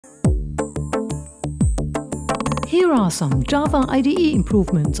Here are some Java IDE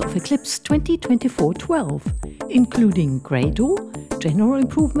improvements of Eclipse 2024-12, including Gradle, general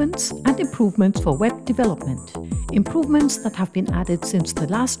improvements, and improvements for web development. Improvements that have been added since the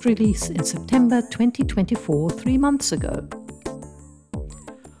last release in September 2024, 3 months ago.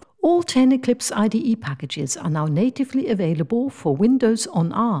 All 10 Eclipse IDE packages are now natively available for Windows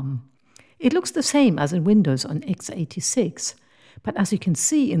on ARM. It looks the same as in Windows on x86, but as you can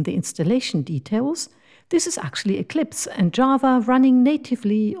see in the installation details, this is actually Eclipse and Java running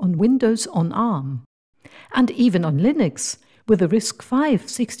natively on Windows on ARM. And even on Linux, with a RISC-V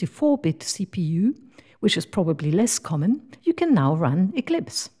 64-bit CPU, which is probably less common, you can now run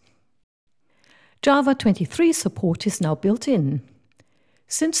Eclipse. Java 23 support is now built in.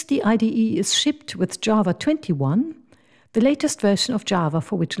 Since the IDE is shipped with Java 21, the latest version of Java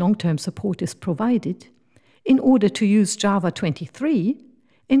for which long-term support is provided, in order to use Java 23,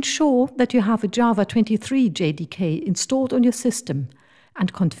 ensure that you have a Java 23 JDK installed on your system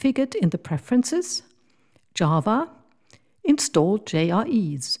and configured in the Preferences, Java, Install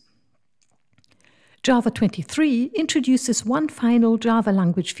JREs. Java 23 introduces one final Java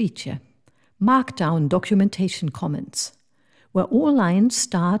language feature, Markdown documentation comments, where all lines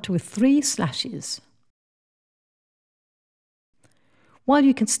start with 3 slashes. While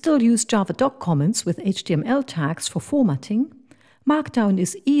you can still use Java doc comments with HTML tags for formatting, Markdown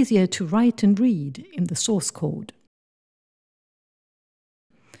is easier to write and read in the source code.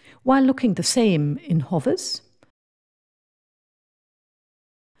 While looking the same in hovers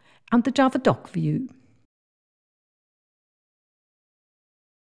and the Java doc view.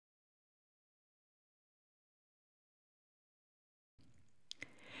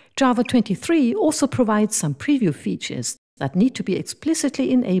 Java 23 also provides some preview features that need to be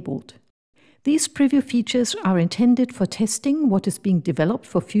explicitly enabled. These preview features are intended for testing what is being developed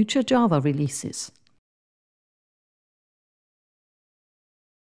for future Java releases.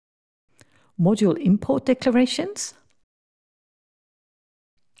 Module import declarations,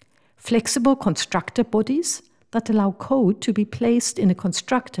 flexible constructor bodies that allow code to be placed in a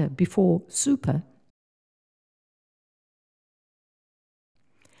constructor before super,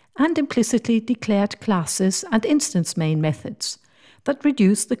 and implicitly declared classes and instance main methods that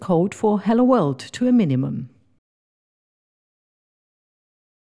reduce the code for Hello World to a minimum.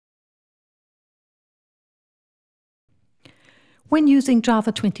 When using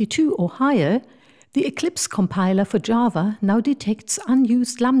Java 22 or higher, the Eclipse compiler for Java now detects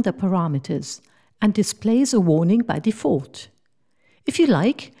unused Lambda parameters and displays a warning by default. If you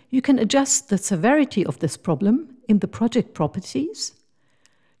like, you can adjust the severity of this problem in the project properties,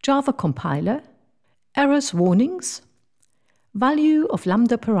 Java compiler, errors warnings, value of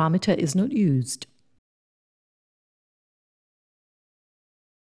Lambda parameter is not used.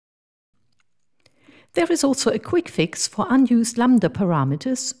 There is also a quick fix for unused Lambda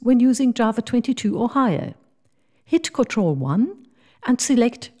parameters when using Java 22 or higher. Hit Ctrl 1 and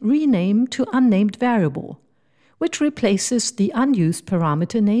select Rename to Unnamed Variable, which replaces the unused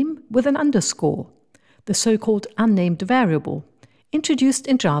parameter name with an underscore, the so-called unnamed variable, introduced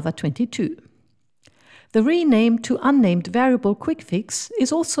in Java 22. The Rename to Unnamed Variable quick fix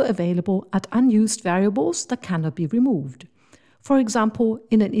is also available at unused variables that cannot be removed, for example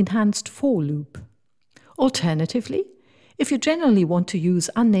in an enhanced for loop. Alternatively, if you generally want to use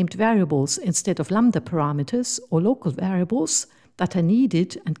unnamed variables instead of Lambda parameters or local variables that are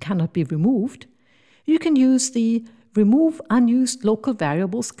needed and cannot be removed, you can use the Remove Unused Local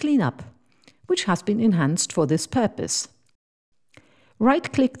Variables cleanup, which has been enhanced for this purpose.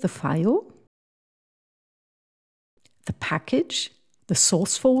 Right-click the file, the package, the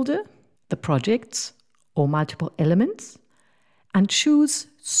source folder, the projects, or multiple elements, and choose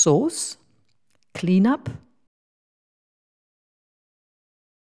Source, Cleanup,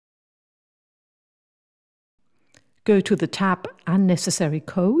 go to the tab Unnecessary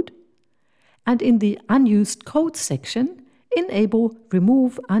Code, and in the Unused Code section, enable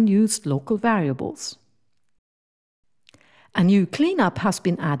Remove Unused Local Variables. A new cleanup has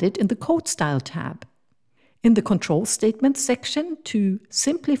been added in the Code Style tab. In the Control Statements section to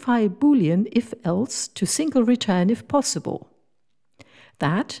simplify Boolean if-else to single return if possible.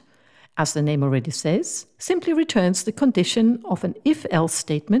 That, as the name already says, simply returns the condition of an if-else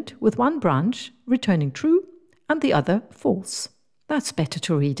statement with one branch returning true and the other false. That's better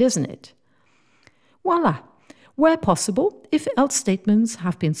to read, isn't it? Voila! Where possible, if-else statements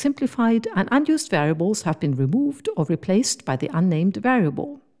have been simplified and unused variables have been removed or replaced by the unnamed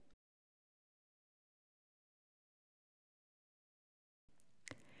variable.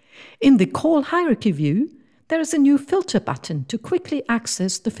 In the Call Hierarchy view, There is a new filter button to quickly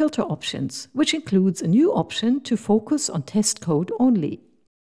access the filter options, which includes a new option to focus on test code only.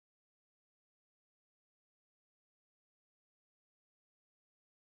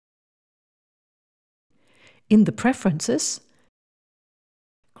 In the Preferences,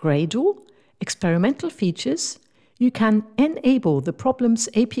 Gradle, Experimental Features, you can enable the Problems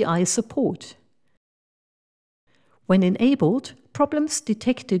API support. When enabled, problems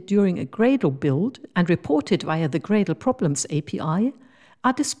detected during a Gradle build and reported via the Gradle Problems API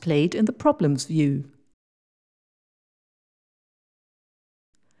are displayed in the Problems view.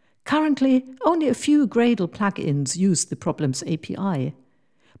 Currently, only a few Gradle plugins use the Problems API,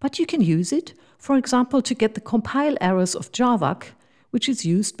 but you can use it, for example, to get the compile errors of Javac, which is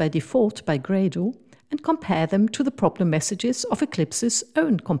used by default by Gradle, and compare them to the problem messages of Eclipse's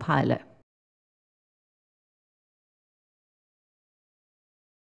own compiler.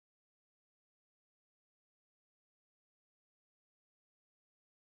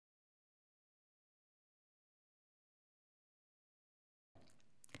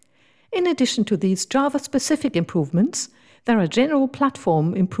 In addition to these Java-specific improvements, there are general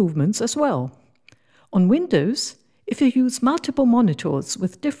platform improvements as well. On Windows, if you use multiple monitors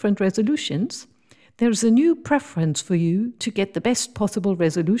with different resolutions, there is a new preference for you to get the best possible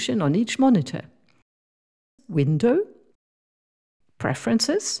resolution on each monitor. Window,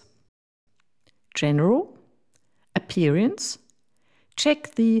 Preferences, General, Appearance,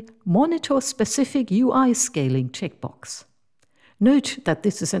 check the Monitor-Specific UI Scaling checkbox. Note that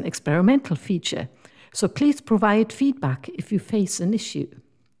this is an experimental feature, so please provide feedback if you face an issue.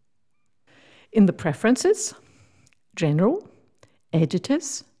 In the Preferences, General,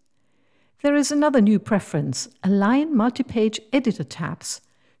 Editors, there is another new preference, Align Multi-Page Editor tabs,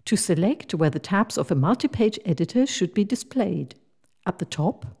 to select where the tabs of a multi-page editor should be displayed. At the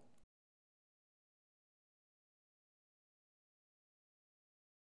top,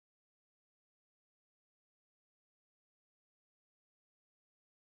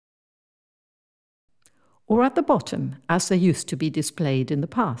 or at the bottom, as they used to be displayed in the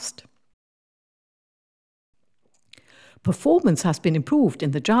past. Performance has been improved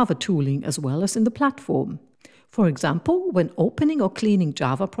in the Java tooling as well as in the platform. For example, when opening or cleaning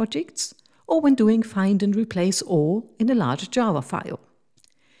Java projects, or when doing find and replace all in a large Java file.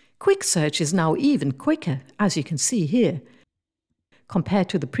 Quick search is now even quicker, as you can see here, compared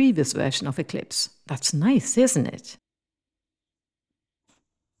to the previous version of Eclipse. That's nice, isn't it?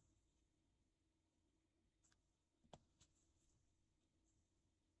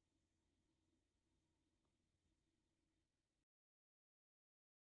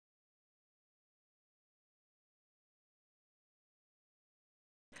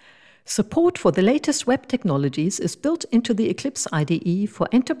 Support for the latest web technologies is built into the Eclipse IDE for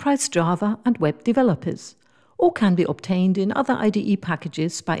enterprise Java and web developers, or can be obtained in other IDE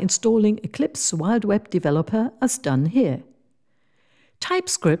packages by installing Eclipse Wild Web Developer as done here.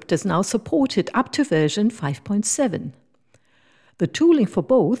 TypeScript is now supported up to version 5.7. The tooling for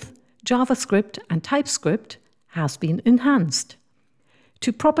both JavaScript and TypeScript has been enhanced.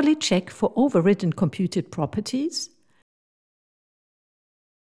 To properly check for overridden computed properties,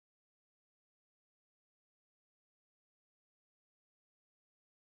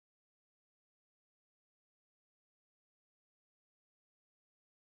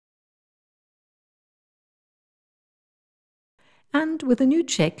 and with a new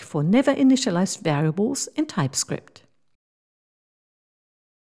check for never initialized variables in TypeScript.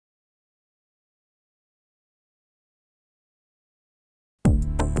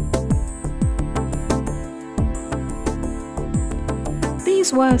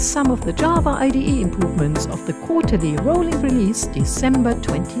 These were some of the Java IDE improvements of the quarterly rolling release December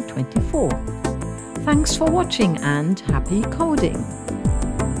 2024. Thanks for watching and happy coding!